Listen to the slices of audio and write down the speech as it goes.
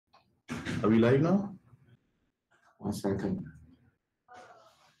Are we live now? 1 second.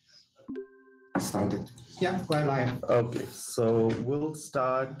 Started. Yeah, we're live. Okay, so we'll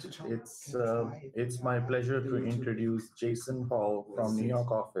start. It's my pleasure to introduce Jason Hall from New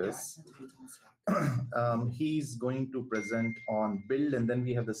York office. He's going to present on Build, and then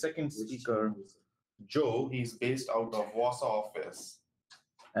we have the second speaker, Joe. He's based out of Warsaw office,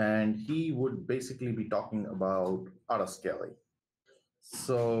 and he would basically be talking about autoscaling.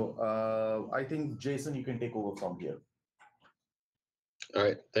 So I think, Jason, you can take over from here. All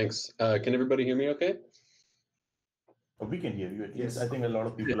right, thanks. Can everybody hear me okay? We can hear you at least. Yes. I think a lot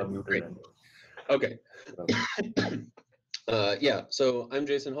of people are muted. Okay. Yeah, so I'm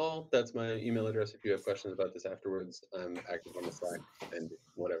Jason Hall. That's my email address if you have questions about this afterwards. I'm active on the Slack and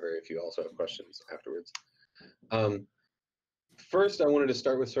whatever if you also have questions afterwards. First, I wanted to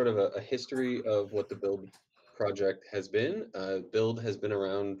start with sort of a history of what the Build project has been. Build has been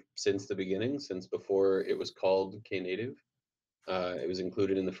around since the beginning, since before it was called Knative. It was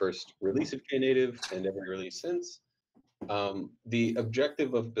included in the first release of Knative and every release since. The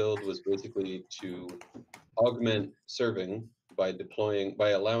objective of Build was basically to augment serving by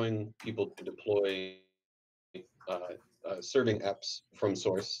allowing people to deploy serving apps from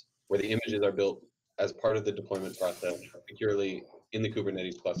source, where the images are built as part of the deployment process securely in the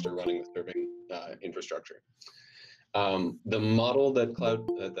Kubernetes cluster running the serving infrastructure. The model that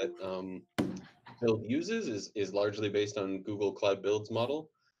Build uses is largely based on Google Cloud Build's model.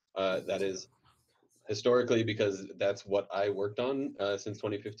 That is historically because that's what I worked on since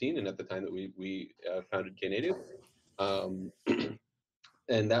 2015, and at the time that we founded Knative.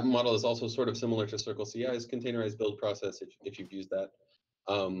 And that model is also sort of similar to Circle CI's containerized build process, if you've used that.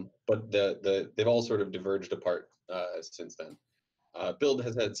 But they've all sort of diverged apart since then. Build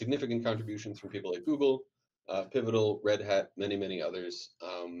has had significant contributions from people like Google, Pivotal, Red Hat, many others.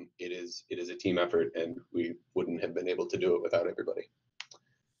 It is a team effort, and we wouldn't have been able to do it without everybody.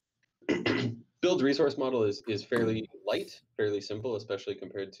 Build's resource model is fairly light, fairly simple, especially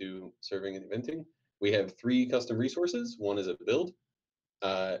compared to serving and eventing. We have 3 custom resources. One is a build.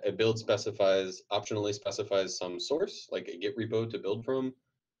 A build optionally specifies some source, like a Git repo to build from.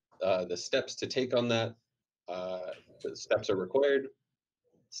 The steps to take on that, the steps are required.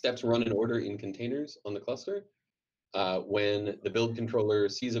 Steps run in order in containers on the cluster. When the build controller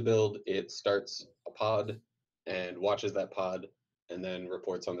sees a build, it starts a pod and watches that pod and then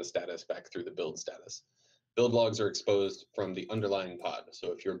reports on the status back through the build status. Build logs are exposed from the underlying pod.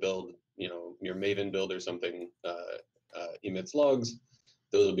 So if your build, your Maven build or something emits logs,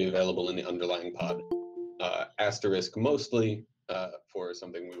 those will be available in the underlying pod. Asterisk mostly for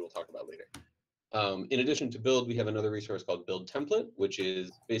something we will talk about later. In addition to Build, we have another resource called Build Template, which is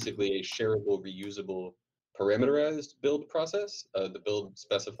basically a shareable, reusable, parameterized build process. The build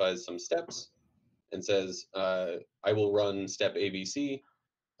specifies some steps and says, I will run step ABC,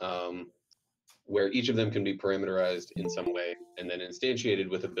 where each of them can be parameterized in some way and then instantiated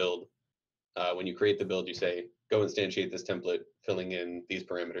with a build. When you create the build, you say, go instantiate this template, filling in these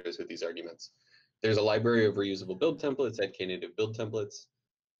parameters with these arguments. There's a library of reusable build templates at Knative Build Templates.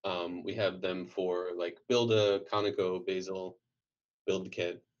 We have them for like Builda, Conoco, Bazel,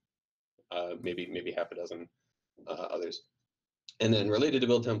 BuildKit, maybe half a dozen others. And then related to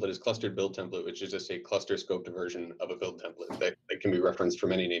build template is clustered build template, which is just a cluster scoped version of a build template that can be referenced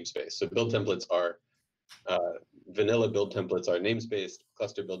from any namespace. So build templates are vanilla build templates are namespaced.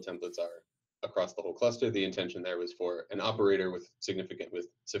 Cluster build templates are across the whole cluster. The intention there was for an operator with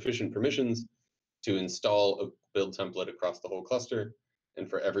sufficient permissions to install a build template across the whole cluster, and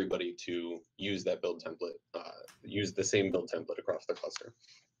for everybody to use that build template, use the same build template across the cluster.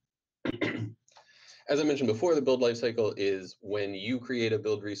 As I mentioned before, the build lifecycle is when you create a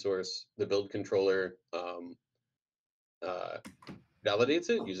build resource, the build controller validates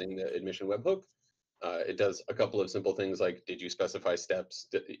it using the admission webhook. It does a couple of simple things like, did you specify steps?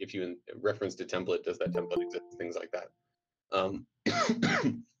 If you referenced a template, does that template exist? Things like that.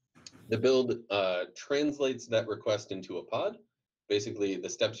 The build translates that request into a pod. Basically, the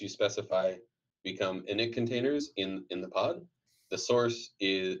steps you specify become init containers in the pod. The source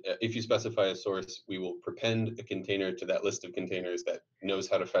is, if you specify a source, we will prepend a container to that list of containers that knows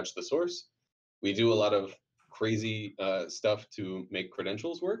how to fetch the source. We do a lot of crazy stuff to make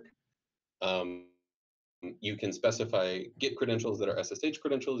credentials work. You can specify Git credentials that are SSH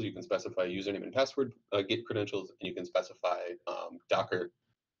credentials. You can specify username and password Git credentials, and you can specify Docker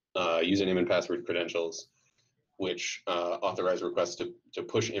username and password credentials, which authorize requests to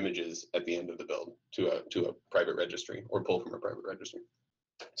push images at the end of the build to a private registry or pull from a private registry.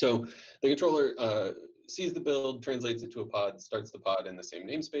 So the controller sees the build, translates it to a pod, starts the pod in the same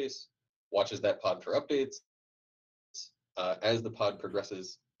namespace. watches that pod for updates. As the pod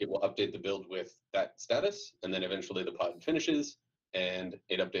progresses, it will update the build with that status, and then eventually the pod finishes, and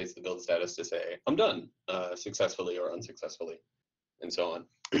it updates the build status to say, I'm done, successfully or unsuccessfully, and so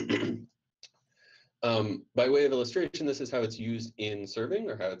on. By way of illustration, this is how it's used in serving,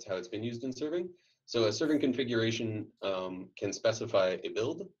 or how it's been used in serving. So a serving configuration can specify a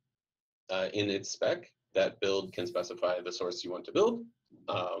build in its spec. That build can specify the source you want to build,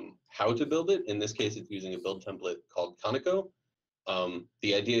 how to build it. In this case, it's using a build template called Conoco.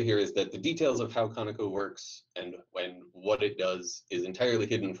 The idea here is that the details of how Conoco works and what it does is entirely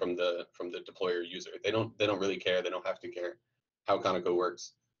hidden from the deployer user. They don't really care. They don't have to care how Conoco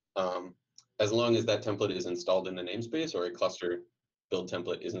works. As long as that template is installed in the namespace, or a cluster build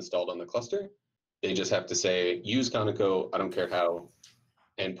template is installed on the cluster, they just have to say, use Conoco, I don't care how,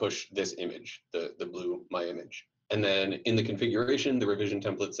 and push this image, the blue my image. And then in the configuration, the revision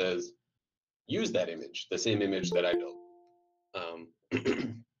template says, use that image, the same image that I built,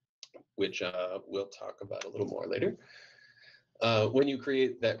 which we'll talk about a little more later. When you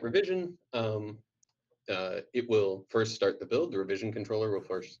create that revision, it will first start the build. The revision controller will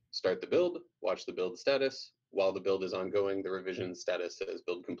first start the build, watch the build status. While the build is ongoing, the revision status says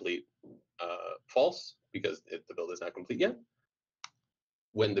build complete false, because the build is not complete yet.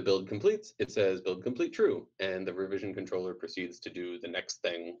 When the build completes, it says build complete true, and the revision controller proceeds to do the next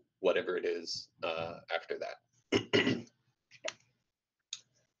thing, whatever it is, after that.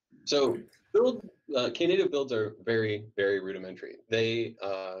 So Knative builds are very, very rudimentary. They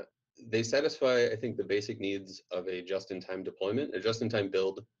satisfy, I think, the basic needs of a just-in-time deployment, a just-in-time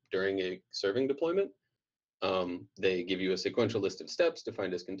build during a serving deployment. They give you a sequential list of steps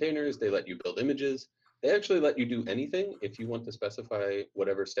defined as containers. They let you build images. They actually let you do anything if you want to specify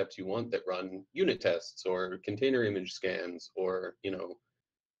whatever steps you want that run unit tests or container image scans, or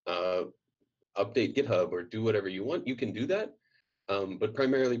update GitHub, or do whatever you want. You can do that, but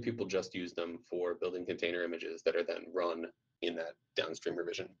primarily people just use them for building container images that are then run in that downstream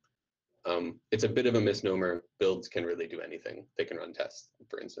revision. It's a bit of a misnomer. Builds can really do anything. They can run tests,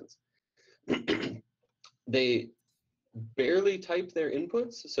 for instance. They barely type their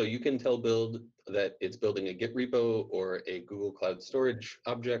inputs, so you can tell build that it's building a Git repo or a Google Cloud Storage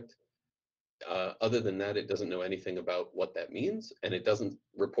object. Other than that, it doesn't know anything about what that means, and it doesn't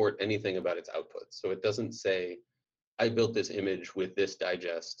report anything about its output. So it doesn't say, I built this image with this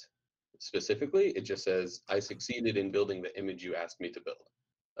digest specifically. It just says, I succeeded in building the image you asked me to build.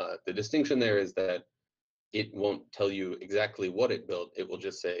 The distinction there is that it won't tell you exactly what it built. It will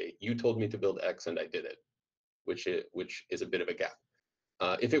just say, you told me to build X and I did it, which is a bit of a gap.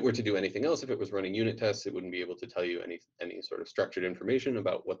 If it were to do anything else, if it was running unit tests, it wouldn't be able to tell you any sort of structured information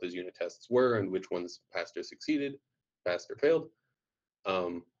about what those unit tests were and which ones passed or succeeded, passed or failed.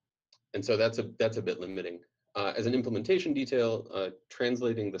 And so that's a bit limiting. As an implementation detail,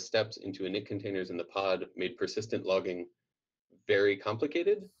 translating the steps into init containers in the pod made persistent logging very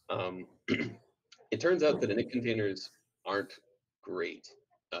complicated. It turns out that init containers aren't great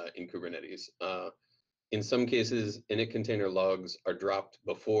in Kubernetes. In some cases, init container logs are dropped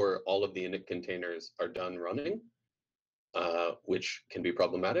before all of the init containers are done running, which can be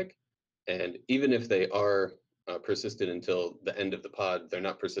problematic. And even if they are persisted until the end of the pod, they're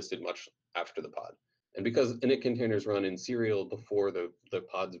not persisted much after the pod. And because init containers run in serial before the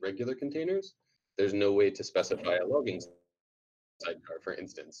pod's regular containers, there's no way to specify a logging sidecar, for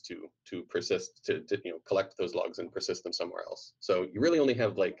instance, to persist, to collect those logs and persist them somewhere else. So you really only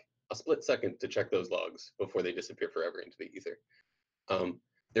have like a split second to check those logs before they disappear forever into the ether.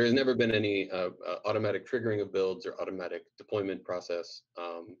 There has never been any automatic triggering of builds or automatic deployment process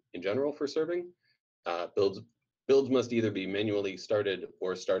in general for serving. Builds must either be manually started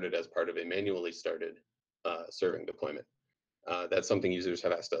or started as part of a manually started serving deployment. That's something users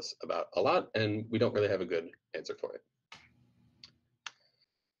have asked us about a lot, and we don't really have a good answer for it.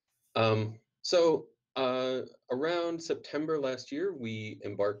 So around September last year, we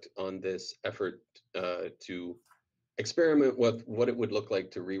embarked on this effort to experiment with what it would look like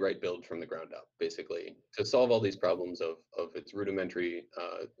to rewrite build from the ground up, basically, to solve all these problems of its rudimentary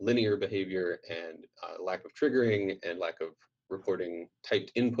linear behavior and lack of triggering and lack of reporting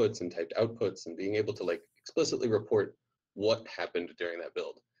typed inputs and typed outputs, and being able to like explicitly report what happened during that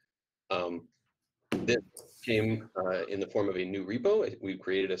build. This came in the form of a new repo. We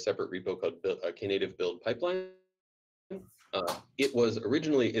created a separate repo called Knative Build Pipeline. It was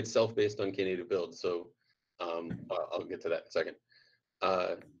originally itself based on Knative Build, so I'll get to that in a second.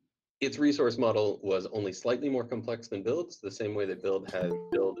 Its resource model was only slightly more complex than Build's, the same way that Build had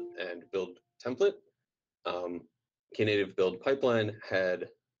build and build template. Knative Build Pipeline had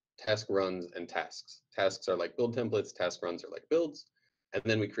task runs, and tasks. Tasks are like build templates, task runs are like builds. And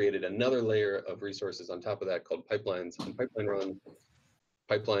then we created another layer of resources on top of that called pipelines and pipeline run.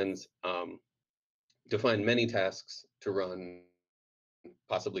 Pipelines define many tasks to run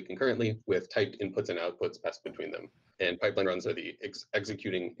possibly concurrently with typed inputs and outputs passed between them. And pipeline runs are the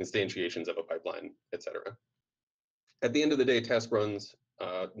executing instantiations of a pipeline, etc. At the end of the day, task runs,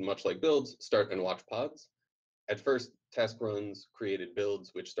 much like builds, start and watch pods. At first, task runs created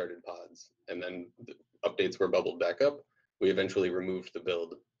builds, which started pods, and then the updates were bubbled back up. We eventually removed the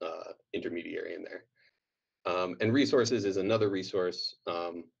build intermediary in there. And resources is another resource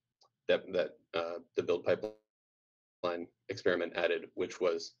that the build pipeline experiment added, which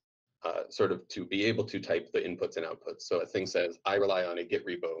was sort of to be able to type the inputs and outputs. So a thing says, I rely on a Git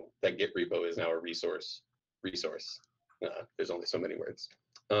repo. That Git repo is now a resource. There's only so many words.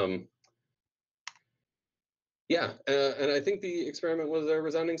 Yeah, and I think the experiment was a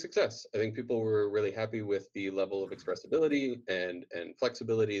resounding success. I think people were really happy with the level of expressibility and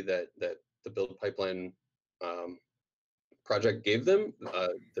flexibility that the build pipeline project gave them.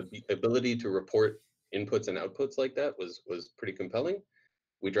 The ability to report inputs and outputs like that was pretty compelling.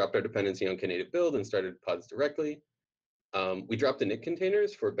 We dropped our dependency on Knative build and started pods directly. We dropped the init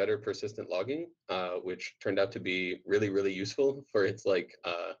containers for better persistent logging, which turned out to be really, really useful for its like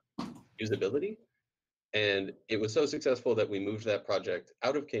usability. And it was so successful that we moved that project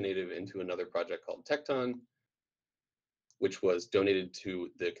out of Knative into another project called Tekton, which was donated to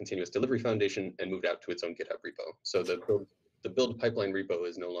the Continuous Delivery Foundation and moved out to its own GitHub repo. So the build pipeline repo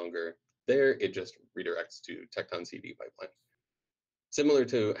is no longer there. It just redirects to Tekton CD pipeline. Similar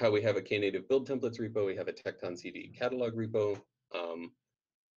to how we have a Knative build templates repo, we have a Tekton CD catalog repo.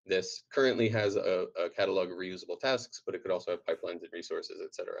 This currently has a catalog of reusable tasks, but it could also have pipelines and resources,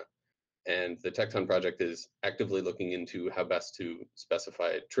 et cetera. And the Tekton project is actively looking into how best to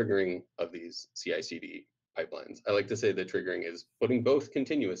specify triggering of these CI/CD pipelines. I like to say that triggering is putting both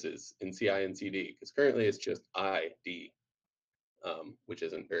continuouses in CI and CD, because currently it's just ID, which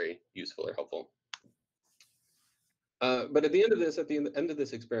isn't very useful or helpful. But at the end of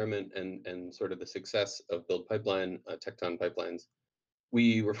this experiment and sort of the success of build pipeline, Tekton pipelines,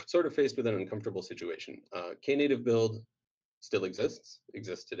 we were sort of faced with an uncomfortable situation. Knative build still exists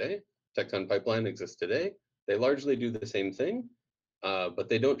today. Tekton pipeline exists today. They largely do the same thing, but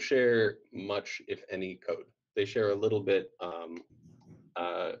they don't share much, if any, code. They share a little bit of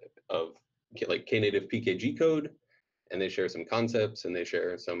like Knative PKG code, and they share some concepts, and they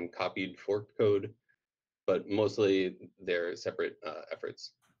share some copied forked code, but mostly they're separate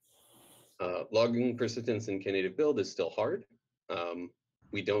efforts. Logging persistence in Knative build is still hard.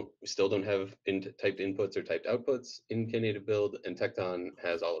 We still don't have typed inputs or typed outputs in Knative build, and Tekton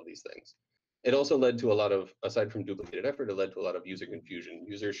has all of these things. It also led to a lot of, aside from duplicated effort, it led to a lot of user confusion.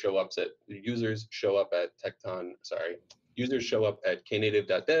 Users show up at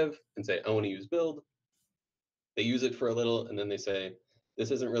knative.dev and say, I want to use build. They use it for a little, and then they say,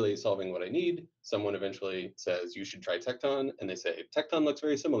 this isn't really solving what I need. Someone eventually says, you should try Tekton, and they say, Tekton looks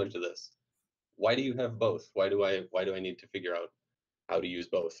very similar to this. Why do you have both? Why do I need to figure out how to use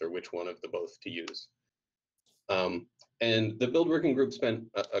both, or which one of the both to use? And the build working group spent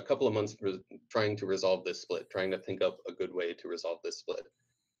a couple of months trying to resolve this split, trying to think up a good way to resolve this split.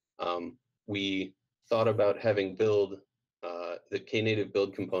 We thought about having the Knative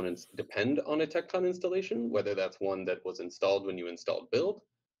build components depend on a Tekton installation, whether that's one that was installed when you installed build,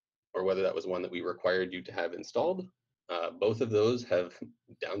 or whether that was one that we required you to have installed. Both of those have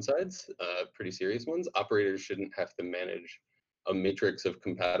downsides, pretty serious ones. Operators shouldn't have to manage a matrix of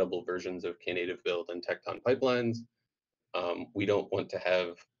compatible versions of Knative build and Tekton pipelines. We don't want to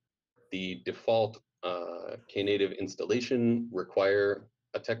have the default Knative installation require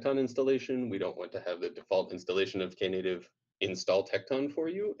a Tekton installation. We don't want to have the default installation of Knative install Tekton for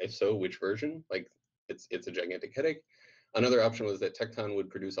you. If so, which version? Like, it's a gigantic headache. Another option was that Tekton would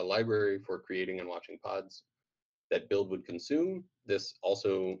produce a library for creating and watching pods that build would consume. This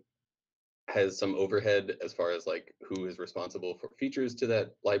also has some overhead as far as like who is responsible for features to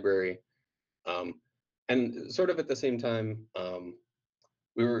that library. And sort of at the same time,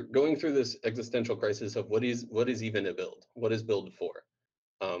 we were going through this existential crisis of what is even a build? What is build for?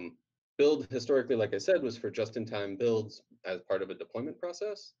 Build historically, like I said, was for just-in-time builds as part of a deployment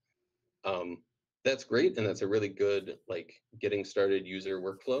process. That's great, and that's a really good like getting started user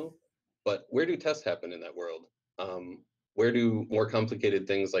workflow. But where do tests happen in that world? Where do more complicated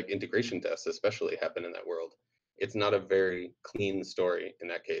things like integration tests especially happen in that world? It's not a very clean story in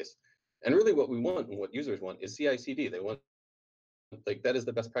that case. And really what we want and what users want is CI/CD. They want, like, that is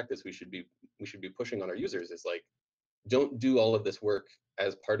the best practice we should be pushing on our users, is like, don't do all of this work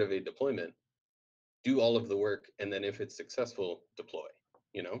as part of a deployment. Do all of the work, and then if it's successful, deploy.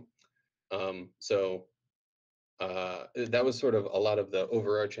 You know, that was sort of a lot of the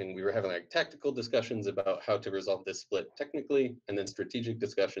overarching. We were having like tactical discussions about how to resolve this split technically, and then strategic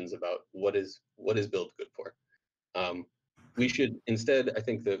discussions about what is build good for. We should instead, I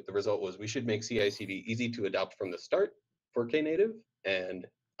think the result was we should make CI/CD easy to adopt from the start for Knative, and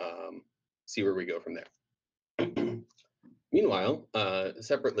see where we go from there. Meanwhile,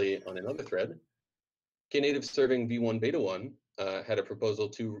 separately on another thread, Knative serving v1 beta 1 had a proposal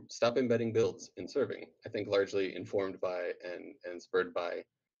to stop embedding builds in serving, I think largely informed by and spurred by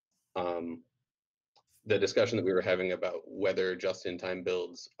the discussion that we were having about whether just-in-time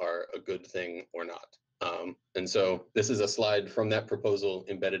builds are a good thing or not. And so this is a slide from that proposal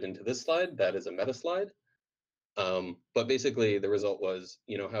embedded into this slide. That is a meta slide. But basically the result was,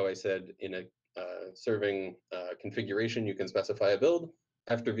 you know, how I said in a serving configuration, you can specify a build.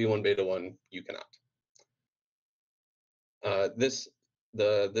 After v1 beta 1, you cannot. This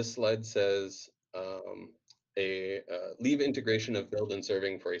slide says leave integration of build and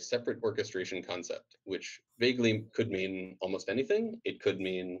serving for a separate orchestration concept, which vaguely could mean almost anything. It could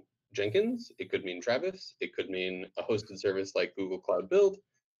mean Jenkins, it could mean Travis, it could mean a hosted service like Google Cloud Build,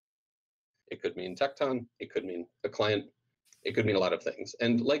 it could mean Tekton, it could mean a client, it could mean a lot of things,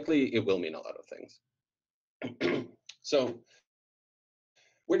 and likely it will mean a lot of things. So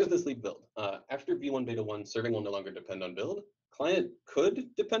where does this leave build? After v1 beta 1, serving will no longer depend on build. Client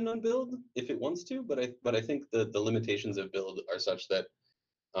could depend on build if it wants to, but I think the limitations of build are such that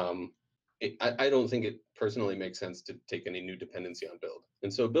I don't think it personally makes sense to take any new dependency on build.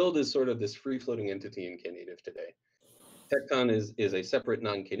 And so build is sort of this free-floating entity in Knative today. Tekton is a separate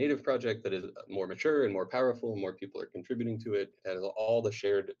non-Knative project that is more mature and more powerful. More people are contributing to it. It has all the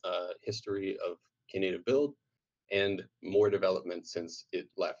shared history of Knative build and more development since it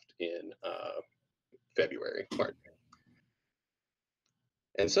left in March.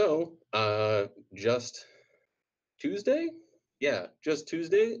 And so just Tuesday,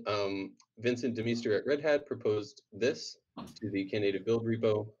 Vincent Demeester at Red Hat proposed this to the Knative build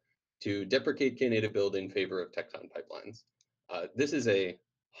repo to deprecate Knative build in favor of Tekton pipelines. This is a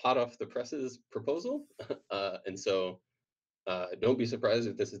hot off the presses proposal, and so don't be surprised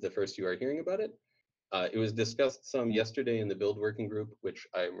if this is the first you are hearing about it. It was discussed some yesterday in the build working group, which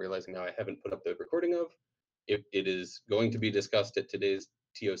I'm realizing now I haven't put up the recording of. It is going to be discussed at today's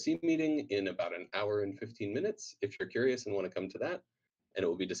TOC meeting in about an hour and 15 minutes, if you're curious and want to come to that. And it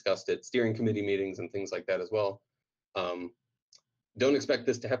will be discussed at steering committee meetings and things like that as well. Don't expect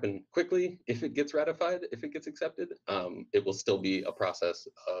this to happen quickly if it gets ratified, if it gets accepted. It will still be a process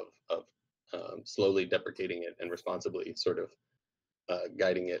of slowly deprecating it and responsibly sort of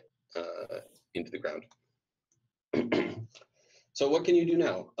guiding it into the ground. So what can you do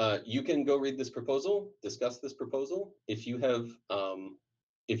now? You can go read this proposal, discuss this proposal. If you have,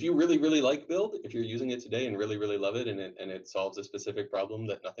 if you really, really like build, if you're using it today and really, really love it, and it solves a specific problem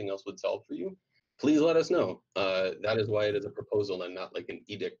that nothing else would solve for you, please let us know. That is why it is a proposal and not like an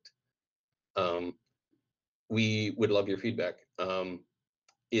edict. We would love your feedback.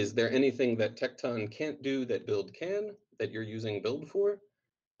 Is there anything that Tekton can't do that build can, that you're using build for?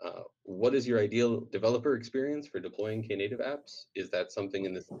 What is your ideal developer experience for deploying Knative apps? Is that something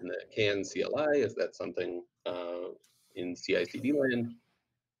in the CAN CLI? Is that something in CI/CD land?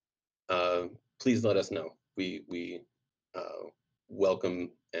 Please let us know. We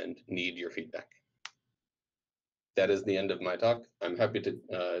welcome and need your feedback. That is the end of my talk. I'm happy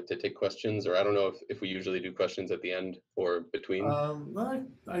to take questions, or I don't know if we usually do questions at the end or between.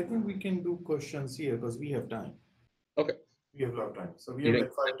 I think we can do questions here because we have time. Okay. We have a lot of time. So we have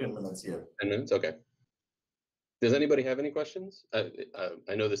like 5-10 minutes here. 10 minutes? Okay. Does anybody have any questions?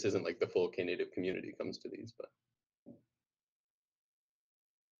 I know this isn't like the full Knative community comes to these, but.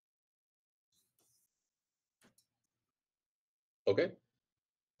 Okay.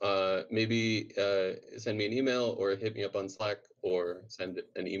 Maybe send me an email or hit me up on Slack or send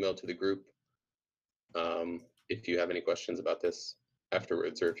an email to the group if you have any questions about this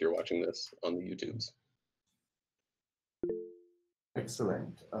afterwards, or if you're watching this on the YouTubes.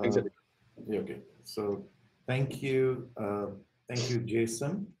 Excellent. Thanks, okay, so thank you,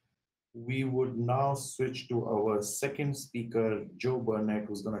 Jason. We would now switch to our second speaker, Joe Burnett,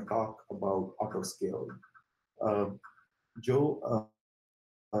 who's going to talk about autoscale. Joe,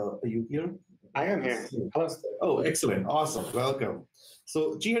 are you here? I am here. Hello. Oh, excellent. Awesome. Welcome.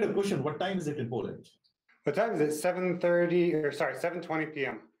 So G had a question. What time is it in Poland? What time is it? 7:30, or sorry, 7:20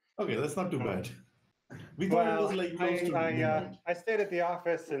 p.m. Okay, that's not too bad. We thought it Well, was like close to midnight. I stayed at the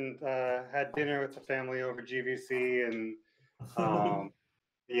office and had dinner with the family over GVC, and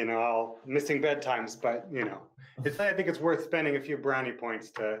you know, all missing bedtimes, but you know, I think it's worth spending a few brownie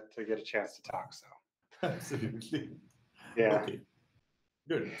points to get a chance to talk. So Absolutely. yeah. Okay.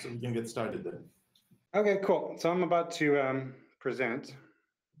 Good. So we can get started then. Okay, cool. So I'm about to present.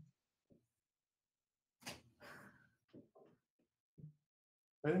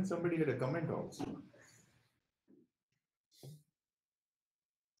 I think somebody had a comment also.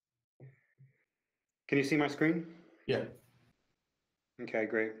 Can you see my screen? Yeah. Okay,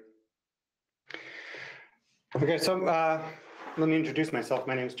 great. Okay, so let me introduce myself.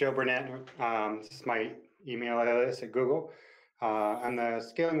 My name is Joe Burnett. This is my email address at Google. I'm the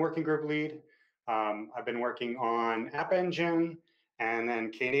scaling working group lead. I've been working on App Engine and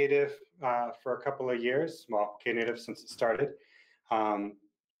then Knative for a couple of years. Well, Knative since it started.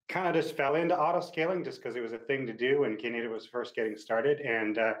 Kind of just fell into autoscaling just because it was a thing to do when Knative was first getting started,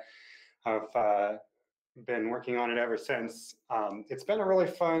 and I've been working on it ever since. It's been a really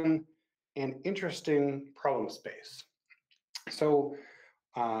fun and interesting problem space. So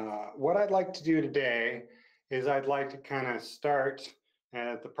what I'd like to do today is I'd like to kind of start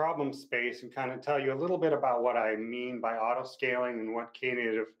at the problem space and kind of tell you a little bit about what I mean by autoscaling and what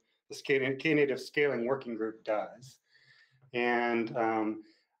Knative, the Knative Scaling Working Group does.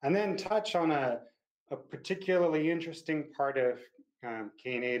 And then touch on a particularly interesting part of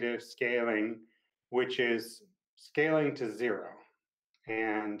Knative scaling, which is scaling to zero.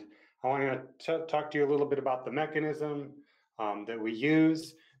 And I want to talk to you a little bit about the mechanism that we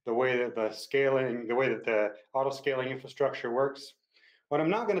use, the way that the auto scaling infrastructure works. What I'm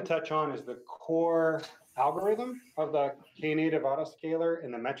not going to touch on is the core algorithm of the Knative autoscaler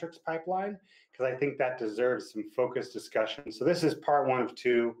and the metrics pipeline, because I think that deserves some focused discussion. So this is part one of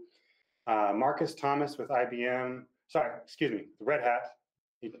two. Marcus Thomas with IBM, Red Hat.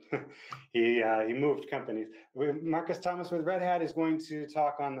 He moved companies. Marcus Thomas with Red Hat is going to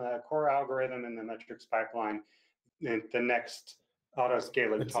talk on the core algorithm and the metrics pipeline in the next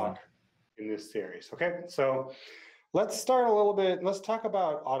autoscaling talk in this series. Okay, so let's start a little bit. Let's talk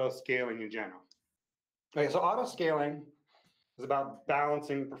about autoscaling in general. Okay, so autoscaling is about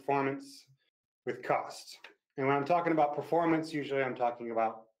balancing performance with cost. And when I'm talking about performance, usually I'm talking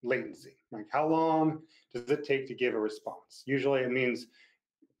about latency. Like how long does it take to give a response? Usually it means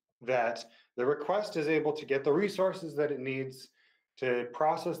that the request is able to get the resources that it needs to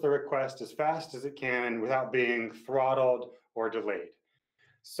process the request as fast as it can without being throttled or delayed.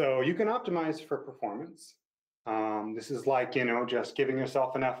 So you can optimize for performance. This is like, you know, just giving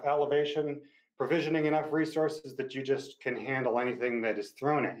yourself enough elevation, provisioning enough resources that you just can handle anything that is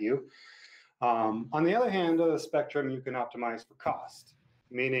thrown at you. On the other hand of the spectrum, you can optimize for cost,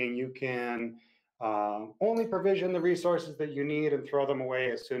 meaning you can only provision the resources that you need and throw them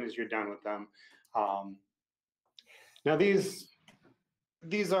away as soon as you're done with them. Now these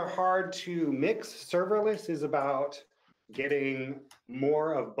are hard to mix. Serverless is about getting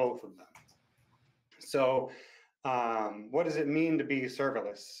more of both of them. So what does it mean to be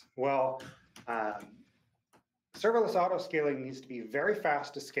serverless? Well, serverless autoscaling needs to be very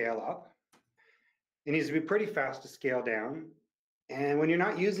fast to scale up. It needs to be pretty fast to scale down. And when you're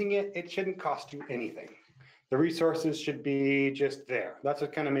not using it, it shouldn't cost you anything. The resources should be just there. That's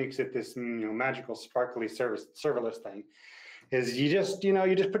what kind of makes it this, you know, magical, sparkly serverless thing. Is you just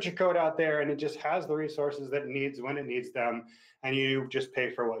put your code out there and it just has the resources that it needs when it needs them, and you just pay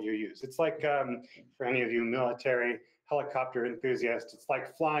for what you use. It's like for any of you military helicopter enthusiasts, it's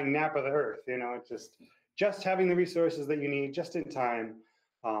like flying Napa the Earth. You know, it's just having the resources that you need just in time,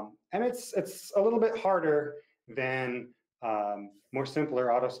 and it's a little bit harder than more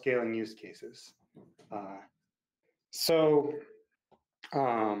simpler auto scaling use cases. So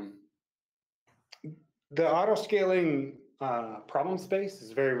the auto scaling problem space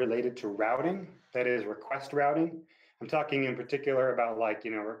is very related to routing, that is request routing. I'm talking in particular about, like,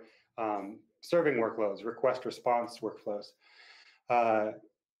 you know, serving workloads, request response workflows.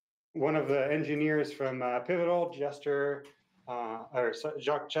 One of the engineers from Pivotal,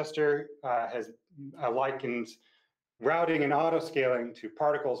 Jacques Chester, has likened routing and auto scaling to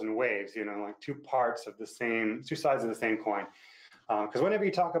particles and waves, you know, like two sides of the same coin. Because whenever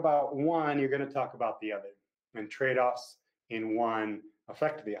you talk about one, you're going to talk about the other, and trade-offs in one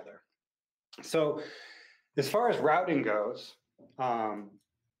affect the other. So as far as routing goes,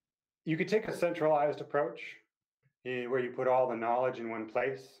 you could take a centralized approach where you put all the knowledge in one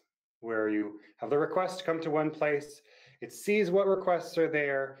place, where you have the request come to one place, it sees what requests are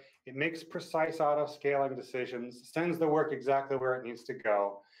there, it makes precise auto scaling decisions, sends the work exactly where it needs to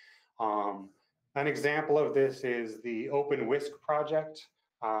go. An example of this is the Open Whisk project,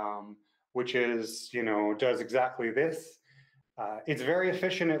 which is, does exactly this. It's very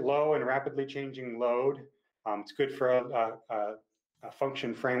efficient at low and rapidly changing load. It's good for a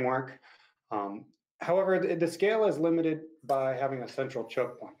function framework. However, the scale is limited by having a central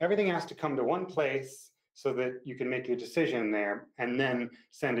choke point. Everything has to come to one place so that you can make a decision there and then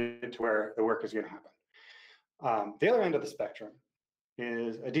send it to where the work is going to happen. The other end of the spectrum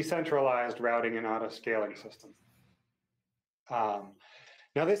is a decentralized routing and auto-scaling system.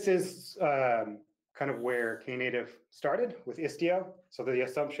 Now this is kind of where Knative started with Istio. So the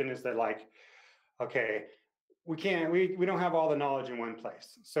assumption is that like, okay, we don't have all the knowledge in one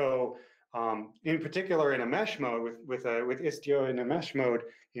place. So in particular in a mesh mode with Istio in a mesh mode,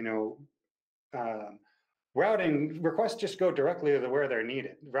 routing requests just go directly to where they're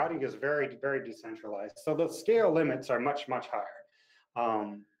needed. Routing is very, very decentralized. So the scale limits are much, much higher.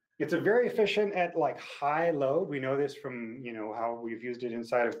 It's a very efficient at like high load. We know this from how we've used it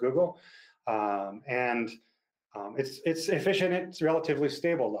inside of Google, and it's efficient. It's relatively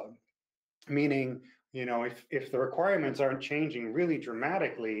stable load, meaning if the requirements aren't changing really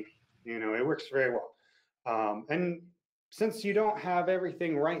dramatically, it works very well. And since you don't have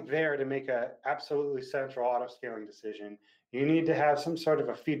everything right there to make a absolutely central auto-scaling decision, you need to have some sort of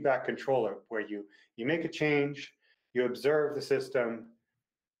a feedback controller where you make a change, you observe the system,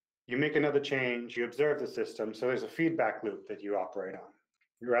 you make another change, you observe the system. So there's a feedback loop that you operate on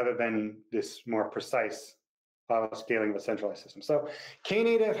rather than this more precise auto-scaling of a centralized system. So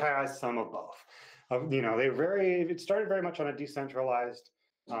Knative has some of both. It started very much on a decentralized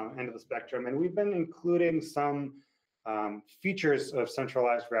end of the spectrum, and we've been including some features of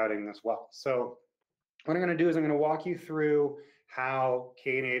centralized routing as well. So what I'm going to do is I'm going to walk you through how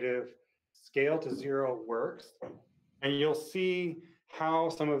Knative scale to zero works, and you'll see how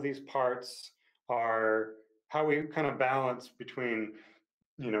some of these parts are, how we kind of balance between,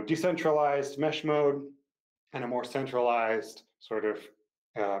 decentralized mesh mode and a more centralized sort of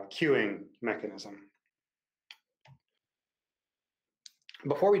queuing mechanism.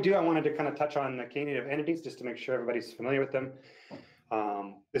 Before we do, I wanted to kind of touch on the Knative entities just to make sure everybody's familiar with them.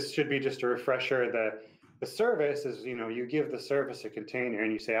 This should be just a refresher. The service is, you give the service a container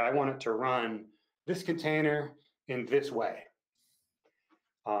and you say, I want it to run this container in this way.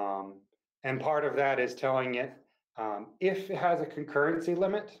 And part of that is telling it if it has a concurrency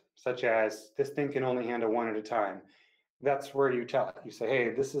limit, such as this thing can only handle one at a time, that's where you tell it. You say, hey,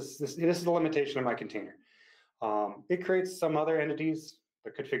 this is the limitation of my container. It creates some other entities,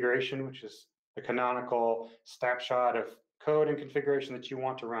 the configuration, which is the canonical snapshot of code and configuration that you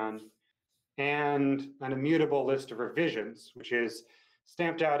want to run, and an immutable list of revisions, which is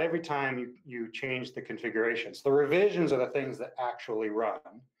stamped out every time you change the configuration. So the revisions are the things that actually run.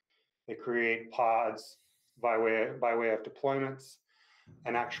 They create pods by way of deployments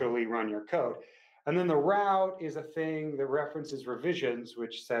and actually run your code. And then the route is a thing that references revisions,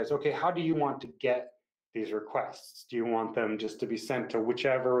 which says, okay, how do you want to get these requests? Do you want them just to be sent to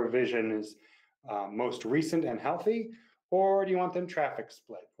whichever revision is most recent and healthy? Or do you want them traffic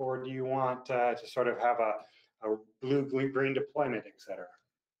split? Or do you want to sort of have a blue-green deployment, et cetera?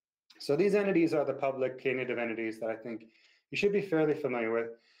 So these entities are the public Knative entities that I think you should be fairly familiar with.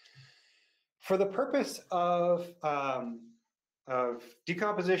 For the purpose of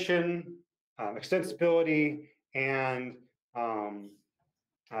decomposition, extensibility, and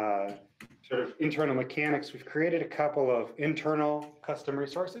sort of internal mechanics, we've created a couple of internal custom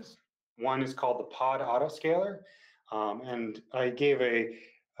resources. One is called the Pod Autoscaler, and I gave a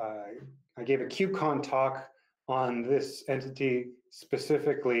KubeCon talk on this entity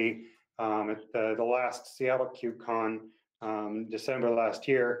specifically at the last Seattle KubeCon, December last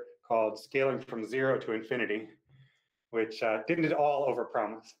year, called Scaling from Zero to Infinity, which didn't at all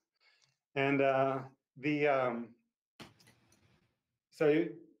overpromise. And so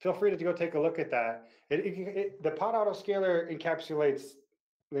feel free to go take a look at that. The pod autoscaler encapsulates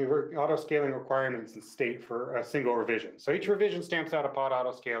the autoscaling requirements in state for a single revision. So each revision stamps out a pod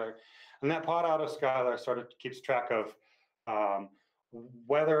autoscaler, and that pod autoscaler sort of keeps track of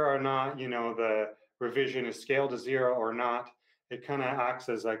whether or not the revision is scaled to zero or not. It kind of acts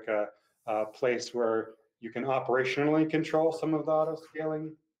as like a place where you can operationally control some of the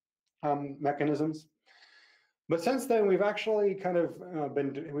autoscaling mechanisms. But since then, we've actually kind of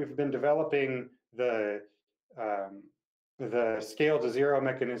been developing the scale to zero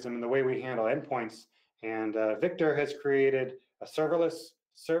mechanism and the way we handle endpoints. And Victor has created a serverless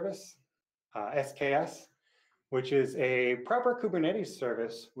service, SKS, which is a proper Kubernetes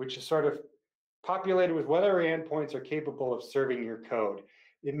service, which is sort of populated with whatever endpoints are capable of serving your code.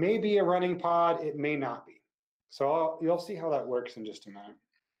 It may be a running pod, it may not be. So you'll see how that works in just a minute.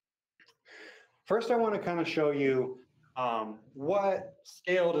 First, I want to kind of show you what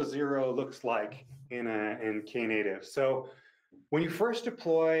scale to zero looks like in Knative. So when you first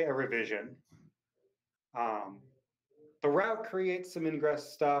deploy a revision, the route creates some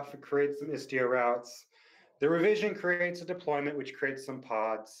ingress stuff, it creates some Istio routes. The revision creates a deployment, which creates some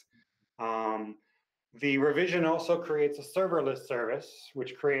pods. The revision also creates a serverless service,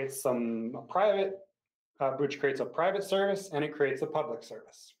 which creates a private service, and it creates a public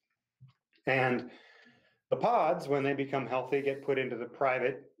service. And the pods, when they become healthy, get put into the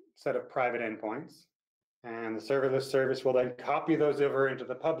private set of private endpoints. And the serverless service will then copy those over into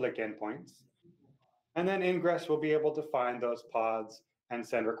the public endpoints. And then Ingress will be able to find those pods and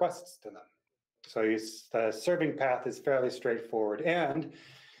send requests to them. So the serving path is fairly straightforward. And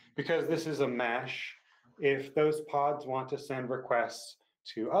because this is a mesh, if those pods want to send requests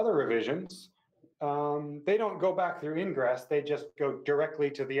to other revisions, they don't go back through Ingress, they just go directly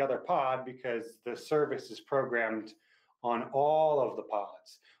to the other pod because the service is programmed on all of the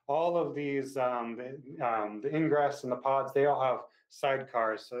pods. All of these, the Ingress and the pods, they all have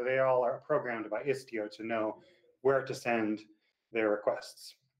sidecars, so they all are programmed by Istio to know where to send their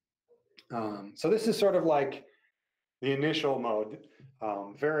requests. So this is sort of like the initial mode,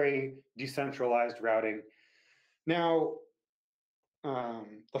 very decentralized routing. Now,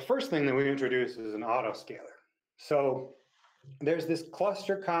 the first thing that we introduce is an autoscaler. So there's this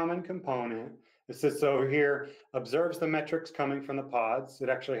cluster common component that sits over here, observes the metrics coming from the pods. It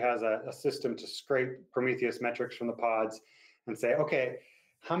actually has a system to scrape Prometheus metrics from the pods and say, okay,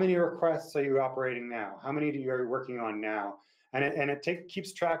 how many requests are you operating now? How many are you working on now? And it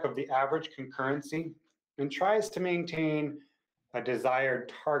keeps track of the average concurrency and tries to maintain a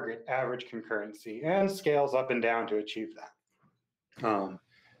desired target average concurrency and scales up and down to achieve that.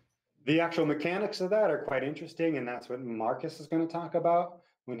 The actual mechanics of that are quite interesting, and that's what Marcus is going to talk about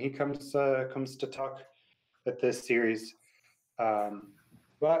when he comes to talk at this series.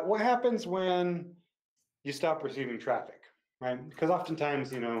 But what happens when you stop receiving traffic, right? Because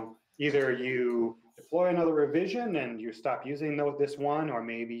oftentimes, either you deploy another revision and you stop using this one, or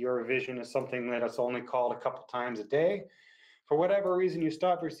maybe your revision is something that is only called a couple times a day. For whatever reason, you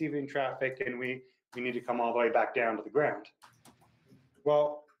stop receiving traffic, and we need to come all the way back down to the ground.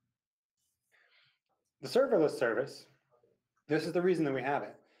 Well, the serverless service, this is the reason that we have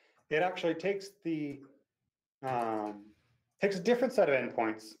it. It actually takes takes a different set of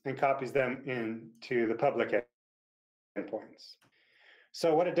endpoints and copies them into the public endpoints.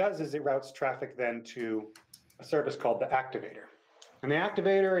 So what it does is it routes traffic then to a service called the activator. And the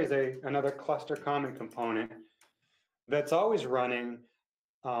activator is another cluster common component that's always running,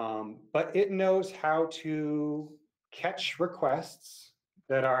 but it knows how to catch requests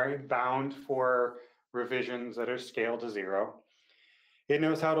that are bound for revisions that are scaled to zero. It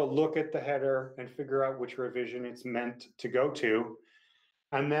knows how to look at the header and figure out which revision it's meant to go to,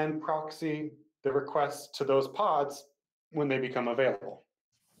 and then proxy the requests to those pods when they become available.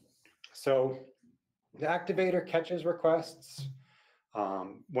 So the activator catches requests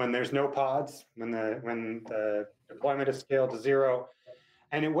when there's no pods, when the deployment is scaled to zero,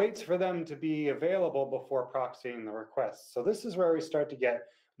 and it waits for them to be available before proxying the requests. So this is where we start to get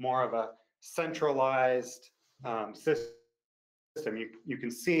more of a centralized system. You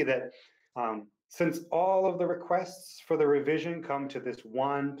can see that since all of the requests for the revision come to this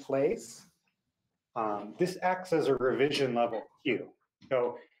one place, this acts as a revision level queue.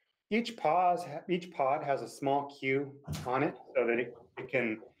 So each pod has a small queue on it so that it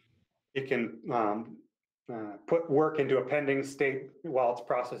can put work into a pending state while it's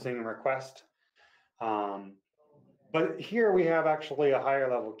processing a request. But here we have actually a higher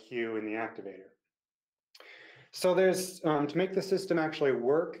level queue in the activator. So there's, to make the system actually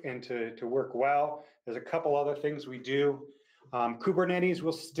work and to work well, there's a couple other things we do. Kubernetes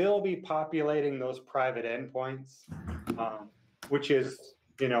will still be populating those private endpoints, which is,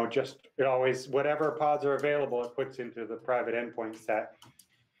 it always, whatever pods are available, it puts into the private endpoint set.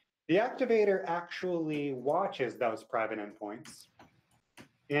 The activator actually watches those private endpoints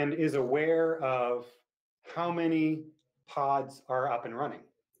and is aware of how many pods are up and running.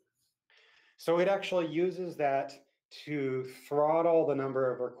 So it actually uses that to throttle the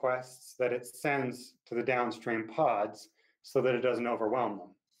number of requests that it sends to the downstream pods so that it doesn't overwhelm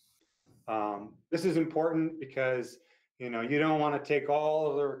them. This is important because you don't want to take all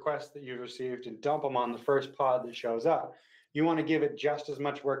of the requests that you've received and dump them on the first pod that shows up. You want to give it just as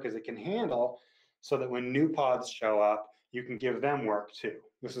much work as it can handle so that when new pods show up, you can give them work too.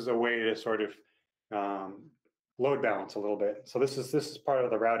 This is a way to sort of load balance a little bit. So this is part of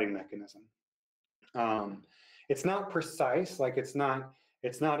the routing mechanism. It's not precise, like it's not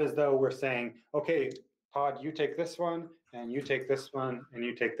as though we're saying, okay, pod, you take this one, and you take this one, and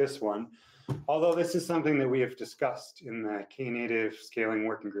you take this one. Although this is something that we have discussed in the Knative scaling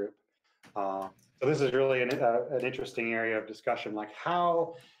working group. So this is really an interesting area of discussion, like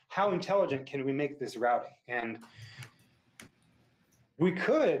how intelligent can we make this routing? And we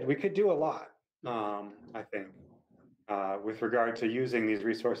could do a lot, I think, with regard to using these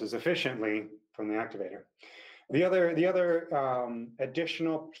resources efficiently from the activator. The other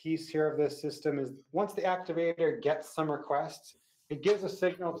additional piece here of this system is once the activator gets some requests, it gives a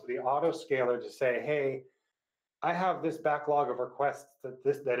signal to the autoscaler to say, hey, I have this backlog of requests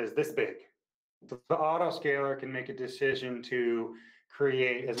that is this big. So the autoscaler can make a decision to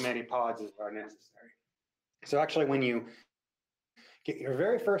create as many pods as are necessary. So actually, when you get your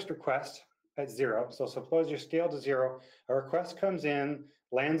very first request at 0, so suppose you're scaled to 0, a request comes in,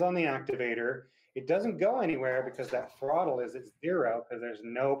 lands on the activator, it doesn't go anywhere because that throttle is at 0 because there's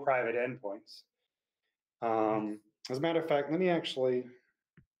no private endpoints. As a matter of fact, let me actually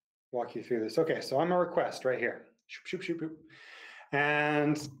walk you through this. Okay, so I'm a request right here. Shoop, shoop, shoop, shoop.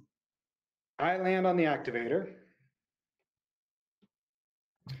 And I land on the activator.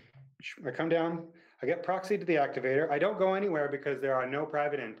 I come down, I get proxied to the activator. I don't go anywhere because there are no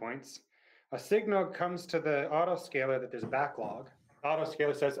private endpoints. A signal comes to the autoscaler that there's a backlog.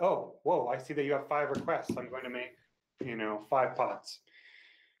 Autoscaler says, oh, whoa, I see that you have 5 requests. I'm going to make, 5 pods.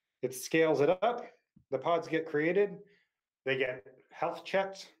 It scales it up. The pods get created. They get health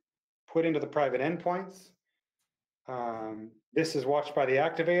checked, put into the private endpoints. This is watched by the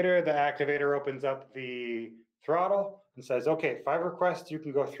activator. The activator opens up the throttle and says, okay, 5 requests you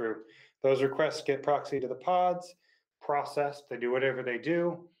can go through. Those requests get proxied to the pods, processed, they do whatever they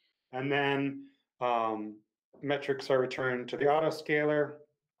do, and then metrics are returned to the autoscaler.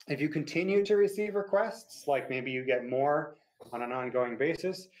 If you continue to receive requests, like maybe you get more on an ongoing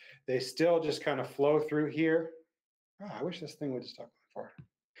basis, they still just kind of flow through here. Oh, I wish this thing would stop before.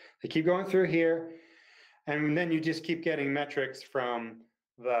 They keep going through here, and then you just keep getting metrics from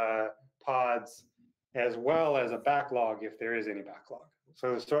the pods as well as a backlog if there is any backlog.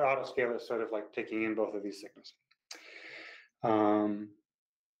 So the autoscaler is sort of like taking in both of these signals.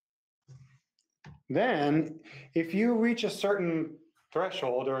 Then if you reach a certain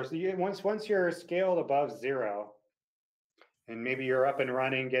threshold, or once you're scaled above 0, and maybe you're up and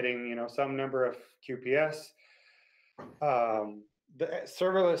running, getting some number of QPS, the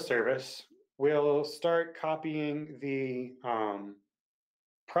serverless service will start copying the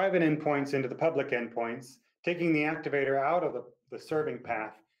private endpoints into the public endpoints, taking the activator out of the serving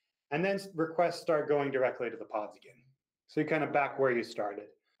path, and then requests start going directly to the pods again. So you kind of back where you started.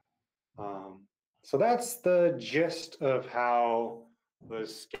 So that's the gist of how the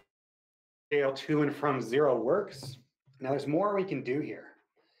scale to and from 0 works. Now there's more we can do here.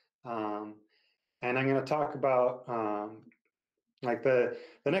 And I'm going to talk about, like the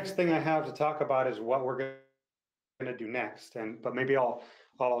next thing I have to talk about is what we're going to do next. But maybe I'll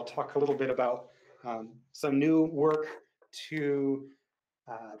talk a little bit about some new work to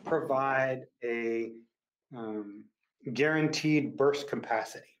provide a guaranteed burst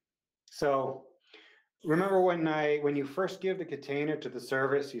capacity. So remember when you first give the container to the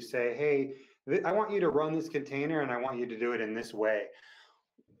service, you say, hey, I want you to run this container and I want you to do it in this way.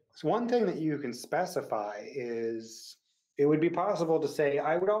 So one thing that you can specify is it would be possible to say,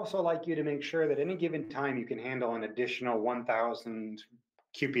 I would also like you to make sure that any given time you can handle an additional 1,000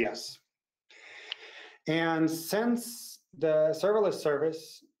 QPS. And since the serverless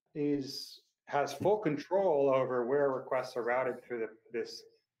service has full control over where requests are routed through this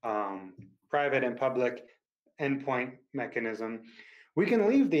private and public endpoint mechanism, we can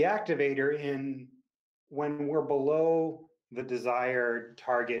leave the activator in when we're below the desired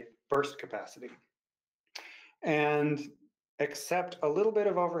target burst capacity and accept a little bit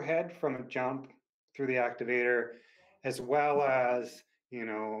of overhead from a jump through the activator, as well as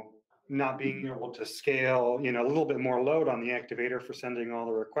not being able to scale a little bit more load on the activator for sending all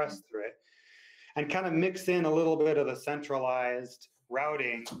the requests through it, and kind of mix in a little bit of the centralized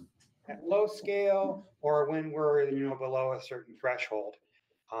routing at low scale or when we're below a certain threshold.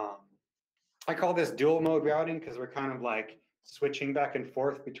 I call this dual mode routing because we're kind of like switching back and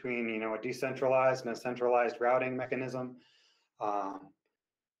forth between a decentralized and a centralized routing mechanism. The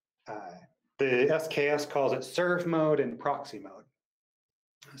SKS calls it serve mode and proxy mode.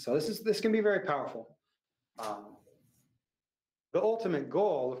 So this can be very powerful. The ultimate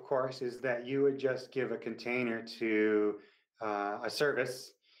goal, of course, is that you would just give a container to a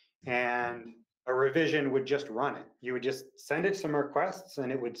service, and a revision would just run it. You would just send it some requests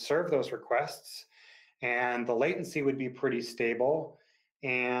and it would serve those requests, and the latency would be pretty stable.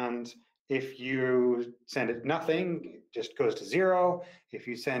 And if you send it nothing, it just goes to 0. If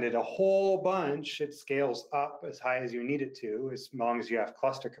you send it a whole bunch, it scales up as high as you need it to, as long as you have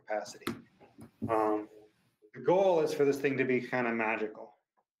cluster capacity. The goal is for this thing to be kind of magical.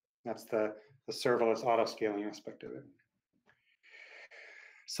 That's the serverless auto-scaling aspect of it.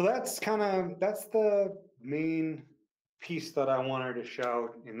 So that's the main piece that I wanted to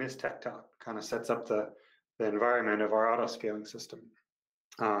show in this tech talk. Kind of sets up the environment of our auto-scaling system.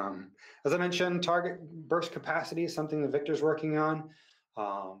 As I mentioned, target burst capacity is something that Victor's working on,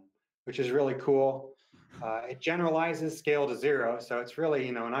 which is really cool. It generalizes scale to 0. So it's really,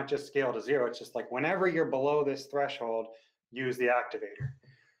 not just scale to 0. It's just like whenever you're below this threshold, use the activator.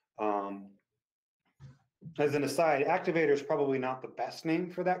 As an aside, activator is probably not the best name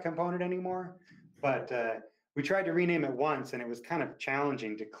for that component anymore, but we tried to rename it once, and it was kind of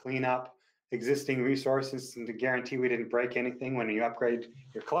challenging to clean up existing resources and to guarantee we didn't break anything when you upgrade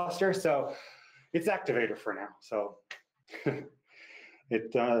your cluster. So it's activator for now. So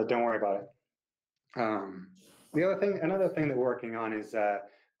don't worry about it. Another thing that we're working on is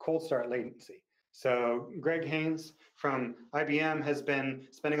cold start latency. So Greg Haynes from IBM has been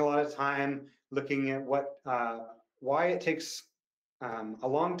spending a lot of time looking at why it takes a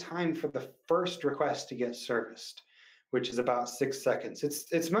long time for the first request to get serviced, which is about 6 seconds.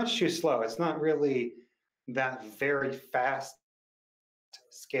 It's much too slow. It's not really that very fast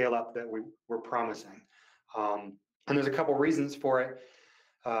scale up that we're promising. And there's a couple reasons for it.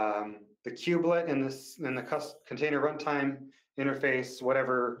 The kubelet and the container runtime interface,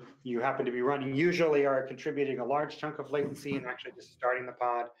 whatever you happen to be running, usually are contributing a large chunk of latency and actually just starting the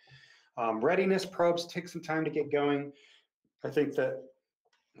pod. Readiness probes take some time to get going. I think that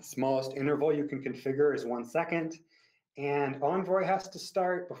the smallest interval you can configure is 1 second. And Envoy has to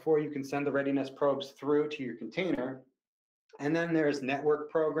start before you can send the readiness probes through to your container. And then there's network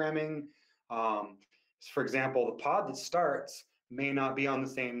programming. For example, the pod that starts may not be on the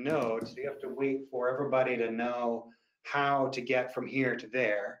same node, so you have to wait for everybody to know how to get from here to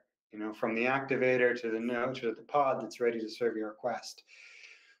there, from the activator to the node to the pod that's ready to serve your request.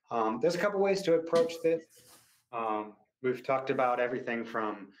 There's a couple ways to approach this. We've talked about everything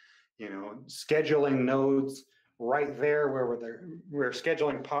from, scheduling nodes right there where we're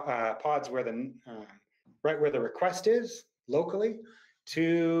scheduling pods where right where the request is locally,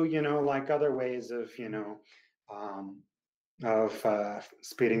 to like other ways of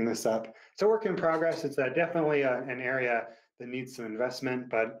speeding this up. It's a work in progress. It's definitely an area that needs some investment,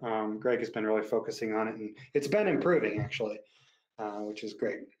 but Greg has been really focusing on it, and it's been improving actually, which is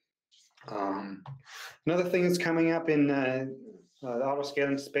great. Another thing that's coming up in the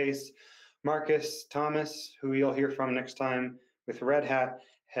auto-scaling space, Marcus Thomas, who you'll hear from next time with Red Hat,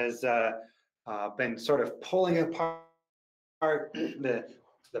 has been sort of pulling apart the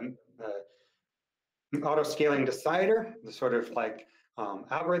auto-scaling decider, the sort of like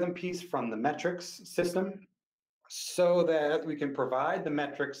algorithm piece from the metrics system, so that we can provide the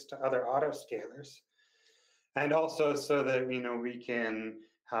metrics to other autoscalers, and also so that we can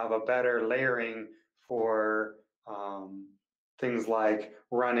have a better layering for things like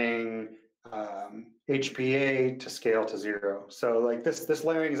running HPA to scale to 0. So like this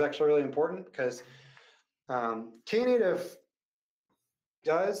layering is actually really important because Knative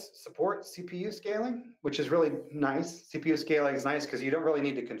does support CPU scaling, which is really nice. CPU scaling is nice because you don't really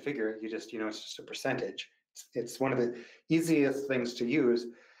need to configure it. You just, it's just a percentage. It's one of the easiest things to use.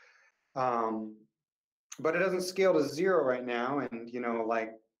 But it doesn't scale to 0 right now. And,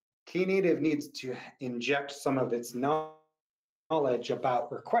 like Knative needs to inject some of its knowledge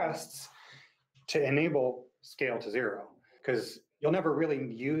about requests to enable scale to 0, because you'll never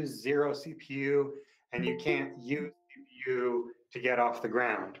really use 0 CPU, and you can't use CPU to get off the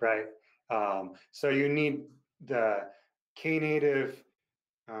ground, right? So you need the Knative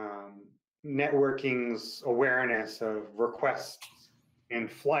networking's awareness of requests in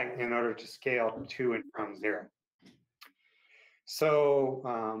flight in order to scale to and from 0.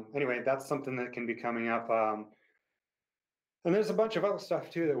 So anyway, that's something that can be coming up. And there's a bunch of other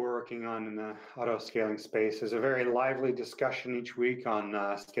stuff too that we're working on in the auto scaling space. There's a very lively discussion each week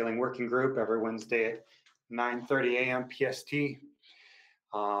on Scaling Working Group every Wednesday at 9:30 a.m. PST.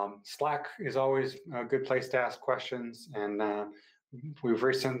 Slack is always a good place to ask questions, and we've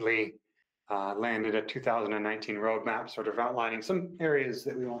recently landed a 2019 roadmap sort of outlining some areas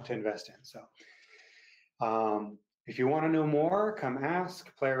that we want to invest in. So if you want to know more, come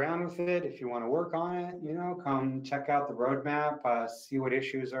ask, play around with it. If you want to work on it, come check out the roadmap, see what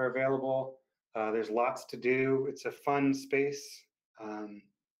issues are available. There's lots to do. It's a fun space.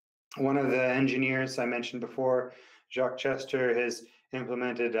 One of the engineers I mentioned before, Jacques Chester, has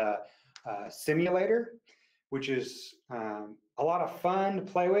implemented a simulator, which is a lot of fun to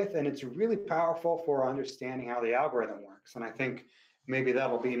play with, and it's really powerful for understanding how the algorithm works. And I think maybe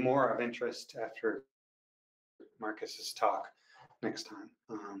that'll be more of interest after Marcus's talk next time.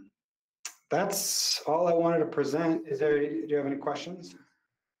 That's all I wanted to present. Do you have any questions?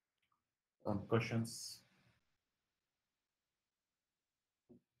 Questions?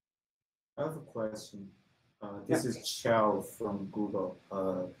 I have a question. This is Chow from Google.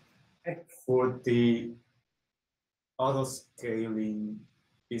 Hey. For the auto scaling,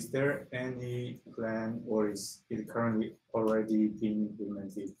 is there any plan, or is it currently already being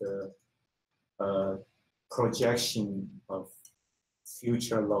implemented, the projection of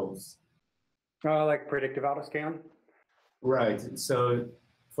future loads? Like predictive autoscaling? Right. So,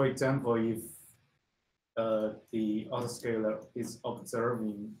 for example, if the autoscaler is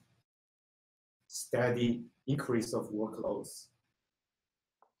observing steady increase of workloads,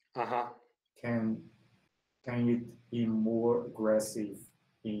 can it be more aggressive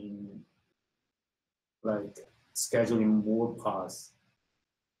in like scheduling more paths?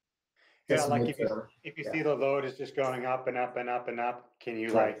 Yeah, like if you see the load is just going up and up and up and up, can you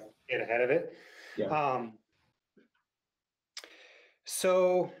like get ahead of it? Yeah.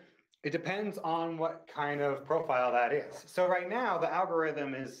 So it depends on what kind of profile that is. So right now the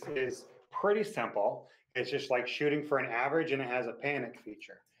algorithm is pretty simple. It's just like shooting for an average, and it has a panic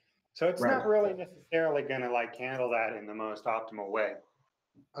feature. So it's not really necessarily going to like handle that in the most optimal way.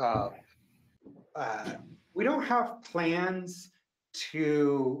 We don't have plans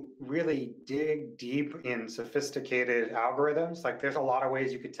to really dig deep in sophisticated algorithms. Like there's a lot of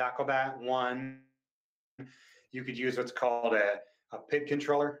ways you could tackle that. One, you could use what's called a PID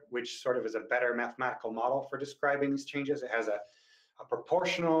controller, which sort of is a better mathematical model for describing these changes. It has a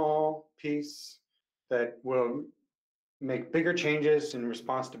proportional piece that will make bigger changes in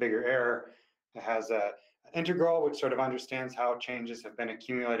response to bigger error. It has an integral, which sort of understands how changes have been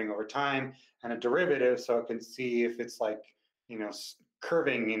accumulating over time, and a derivative, so it can see if it's like, you know,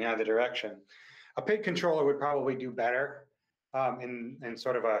 curving in either direction. A PID controller would probably do better in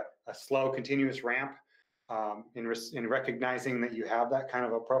sort of a slow continuous ramp in recognizing that you have that kind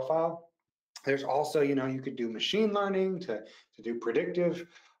of a profile. There's also, you know, you could do machine learning to do predictive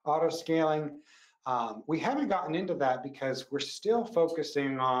auto scaling. We haven't gotten into that because we're still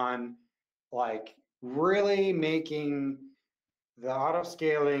focusing on like really making the auto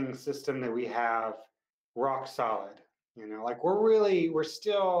scaling system that we have rock solid. You know, like we're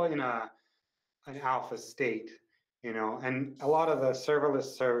still in an alpha state, you know, and a lot of the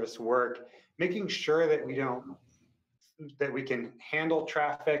serverless service work, making sure that we can handle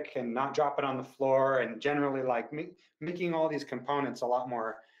traffic and not drop it on the floor, and generally like making all these components a lot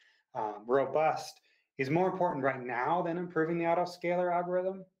more robust is more important right now than improving the autoscaler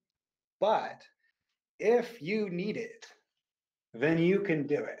algorithm. But if you need it, then you can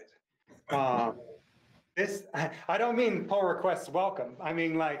do it. I don't mean pull requests welcome. I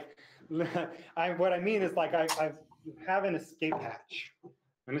mean like, what I mean is like you have an escape hatch,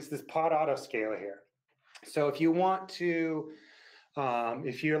 and it's this pod autoscaler here. So if you want to,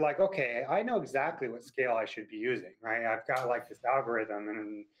 if you're like, okay, I know exactly what scale I should be using, right? I've got like this algorithm,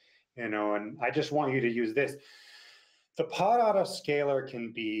 and you know, and I just want you to use this. The pod autoscaler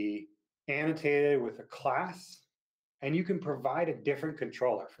can be annotated with a class, and you can provide a different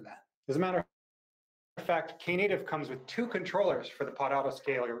controller for that. As a matter of fact, Knative comes with 2 controllers for the pod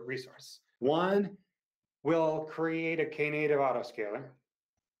autoscaler resource. One will create a Knative autoscaler,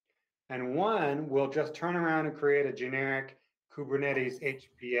 and one will just turn around and create a generic Kubernetes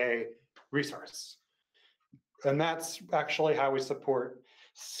HPA resource. And that's actually how we support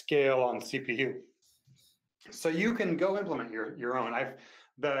scale on CPU. So you can go implement your own.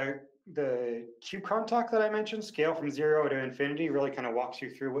 The kubecon talk that I mentioned, scale from 0 to infinity, really kind of walks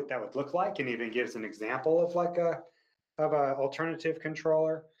you through what that would look like, and even gives an example of like a alternative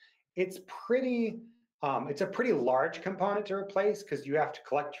controller. It's a pretty large component to replace because you have to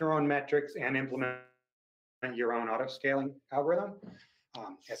collect your own metrics and implement your own auto scaling algorithm.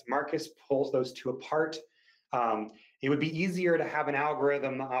 As Marcus pulls those 2 apart, it would be easier to have an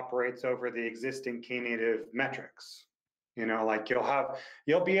algorithm that operates over the existing Knative metrics. You know, like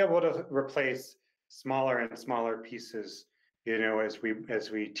you'll be able to replace smaller and smaller pieces, you know, as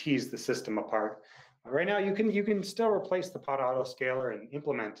we tease the system apart. Right now, you can still replace the pod autoscaler and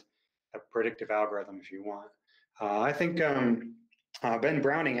implement a predictive algorithm if you want. I think Ben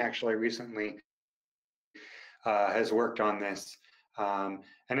Browning actually recently has worked on this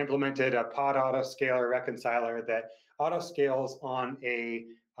and implemented a pod autoscaler reconciler that autoscales on a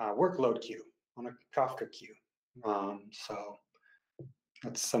workload queue, on a Kafka queue. So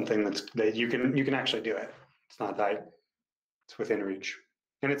that's something that you can actually do it. It's not that it's within reach,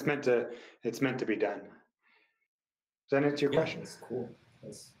 and it's meant to be done. Does that answer your question? That's cool.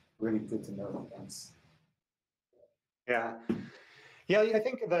 That's really good to know. Thanks. Yeah. Yeah, I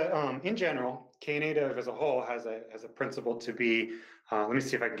think in general, Knative as a whole has a principle to be, let me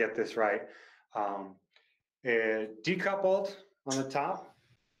see if I can get this right, decoupled on the top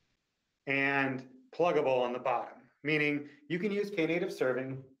and pluggable on the bottom, meaning you can use Knative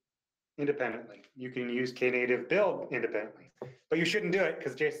serving independently. You can use Knative build independently, but you shouldn't do it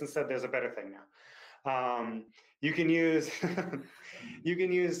because Jason said there's a better thing now. You can use you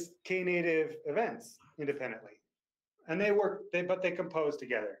can use Knative events independently. And they work, but they compose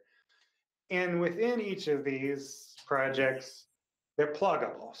together. And within each of these projects, they're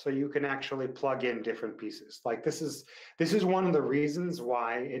pluggable. So you can actually plug in different pieces. Like this is one of the reasons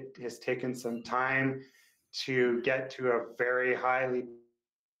why it has taken some time to get to a very highly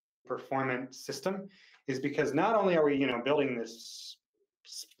performant system, is because not only are we, building this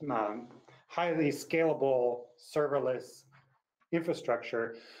highly scalable serverless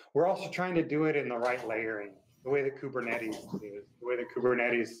infrastructure, we're also trying to do it in the right layering, the way that Kubernetes is, the way that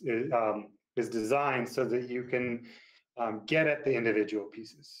Kubernetes is designed so that you can get at the individual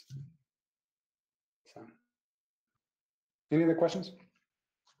pieces. So, any other questions?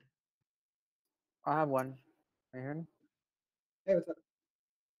 I have one. Can you hear me? Hey, what's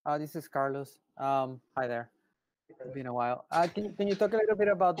up? This is Carlos. Hi there. It's been a while. Can you talk a little bit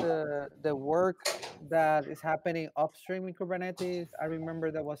about the work that is happening upstream in Kubernetes? I remember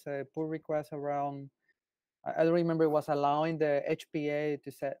there was a pull request around, I don't remember, it was allowing the HPA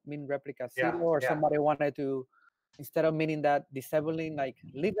to set min replica 0, or somebody wanted to, instead of meaning that, disabling, like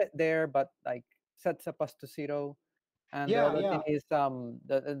leave it there, but like set supposed to 0. And the other thing is,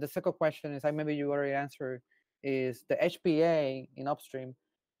 the second question is, maybe you already answered, is the HPA in upstream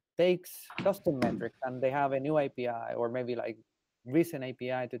takes custom metrics, and they have a new API, or maybe like recent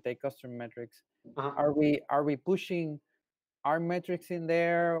API to take custom metrics. Are we pushing our metrics in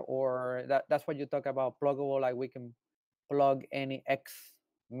there, or that's what you talk about pluggable, like we can plug any X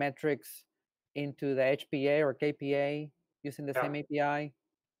metrics into the HPA or KPA using the same API?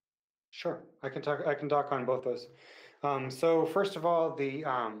 Sure, I can talk on both those. So first of all,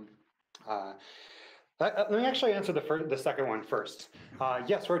 let me actually answer the second one first.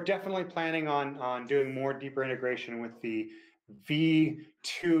 Yes, we're definitely planning on doing more deeper integration with the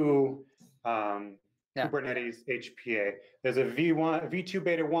V2 Kubernetes HPA. There's a V2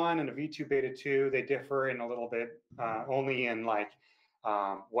 beta 1 and a V2 beta 2. They differ in a little bit, only in like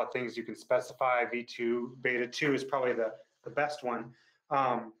what things you can specify. V2 beta 2 is probably the best one.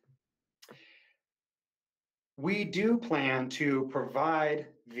 We do plan to provide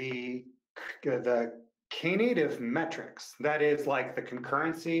the Knative metrics, that is like the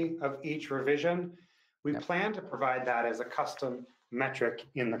concurrency of each revision. We plan to provide that as a custom metric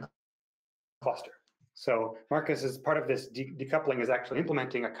in the cluster. So Marcus, as part of this decoupling, is actually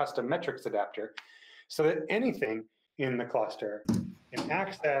implementing a custom metrics adapter so that anything in the cluster can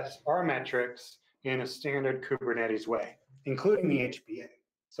access our metrics in a standard Kubernetes way, including the HPA.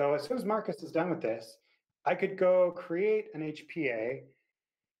 So as soon as Marcus is done with this, I could go create an HPA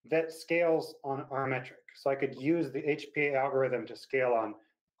that scales on our metric. So I could use the HPA algorithm to scale on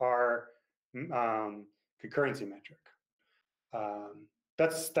our concurrency metric.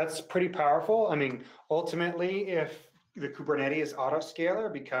 That's pretty powerful. I mean, ultimately, if the Kubernetes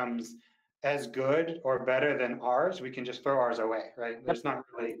autoscaler becomes as good or better than ours, we can just throw ours away, right? There's not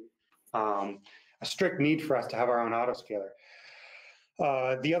really a strict need for us to have our own autoscaler.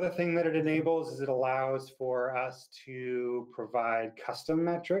 The other thing that it enables is it allows for us to provide custom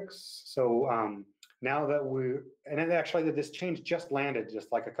metrics. So now that and actually this change just landed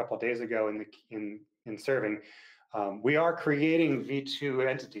just like a couple of days ago in serving. We are creating V2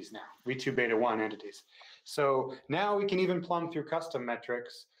 entities now, V2 beta 1 entities. So now we can even plumb through custom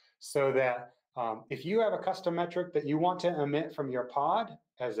metrics so that if you have a custom metric that you want to emit from your pod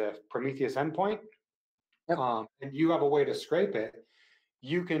as a Prometheus endpoint, and you have a way to scrape it,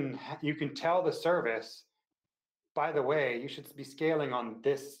 you can tell the service, by the way, you should be scaling on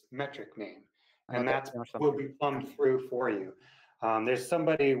this metric name, and that will be plumbed through for you. There's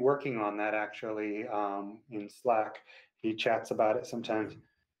somebody working on that actually in Slack. He chats about it sometimes.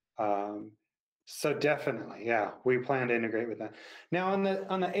 So definitely, yeah, we plan to integrate with that. Now on the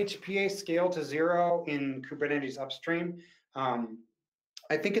HPA scale to 0 in Kubernetes upstream,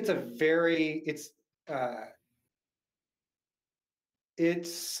 I think it's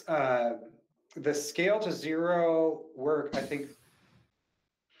It's the scale to zero work, I think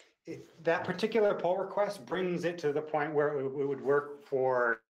that particular pull request brings it to the point where it would work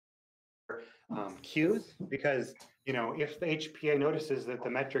for queues, because if the HPA notices that the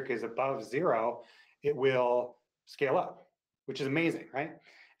metric is above 0, it will scale up, which is amazing, right?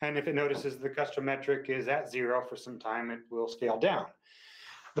 And if it notices the custom metric is at 0 for some time, it will scale down.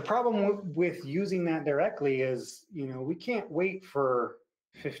 The problem with using that directly is, we can't wait for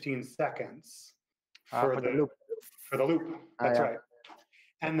 15 seconds for the loop. For the loop, that's right.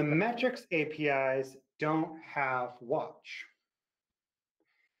 And the metrics APIs don't have watch.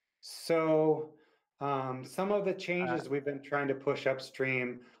 So some of the changes we've been trying to push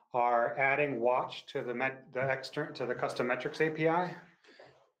upstream are adding watch to the custom metrics API.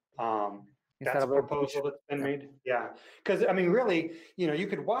 That's a proposal that's been made. Yeah, because I mean, really, you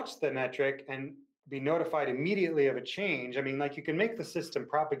could watch the metric and be notified immediately of a change. I mean, like you can make the system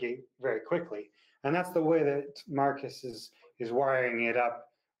propagate very quickly, and that's the way that Marcus is wiring it up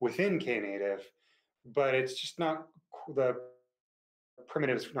within Knative, but it's just not, the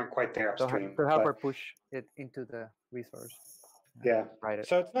primitives not quite there upstream. To help her push it into the resource. Yeah, right.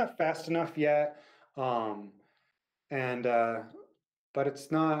 So it's not fast enough yet, but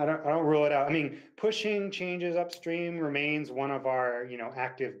it's not. I don't rule it out. I mean, pushing changes upstream remains one of our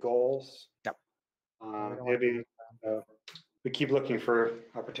active goals. Yep. We keep looking for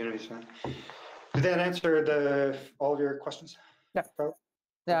opportunities. Did that answer all of your questions? Yeah.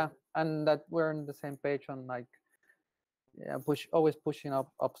 Yeah, and that we're on the same page on always pushing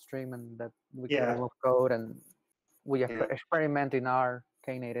upstream, and that we can remove code, and we experiment in our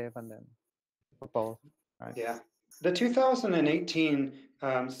Knative and then propose. Right? Yeah. The 2018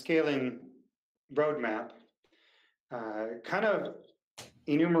 scaling roadmap kind of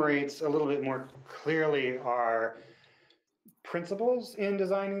enumerates a little bit more clearly our principles in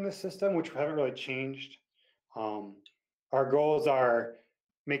designing the system, which haven't really changed. Our goals are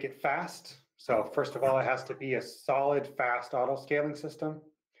make it fast. So first of all, it has to be a solid, fast auto-scaling system.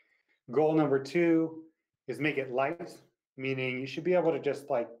 Goal number 2 is make it light, meaning you should be able to just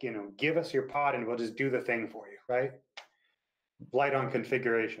give us your pod and we'll just do the thing for you, right? Light on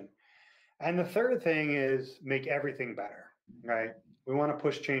configuration. And the third thing is make everything better, right? We want to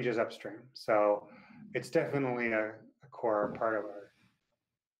push changes upstream. So it's definitely a core part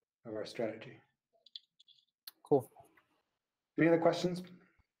of our strategy. Cool. Any other questions?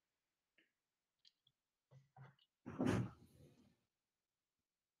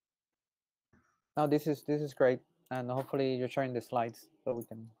 No, this is great, and hopefully you're sharing the slides so we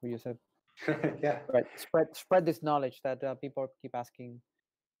can reuse it. Yeah. Right. Spread this knowledge that people keep asking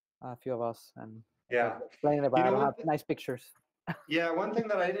a few of us, and explaining about have nice pictures. Yeah, one thing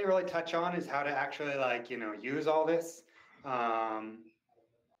that I didn't really touch on is how to actually use all this. I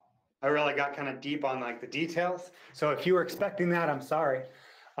really got kind of deep on the details. So if you were expecting that, I'm sorry.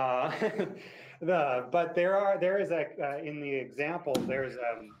 But there is in the examples, there's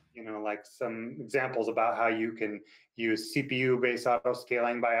some examples about how you can use CPU-based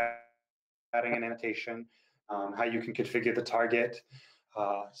auto-scaling by adding an annotation, how you can configure the target.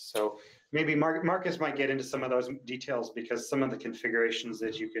 So maybe Marcus might get into some of those details, because some of the configurations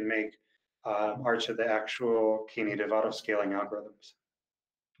that you can make are to the actual Knative auto-scaling algorithms.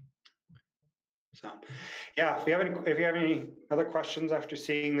 So, yeah, if you have any other questions after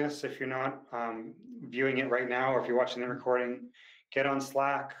seeing this, if you're not viewing it right now, or if you're watching the recording, get on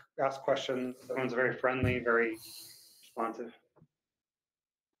Slack, ask questions. Everyone's very friendly, very responsive.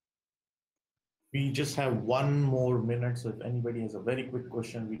 We just have 1 more minute, so if anybody has a very quick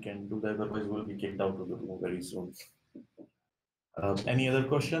question, we can do that. Otherwise, we'll be kicked out of the room very soon. Any other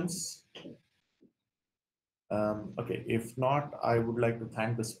questions? Okay, if not, I would like to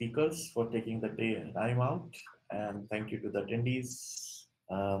thank the speakers for taking the time out, and thank you to the attendees.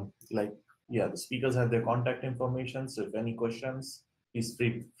 The speakers have their contact information, so if any questions, please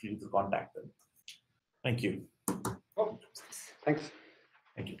feel free to contact them. Thank you. Oh, thanks.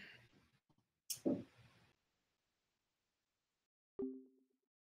 Thank you.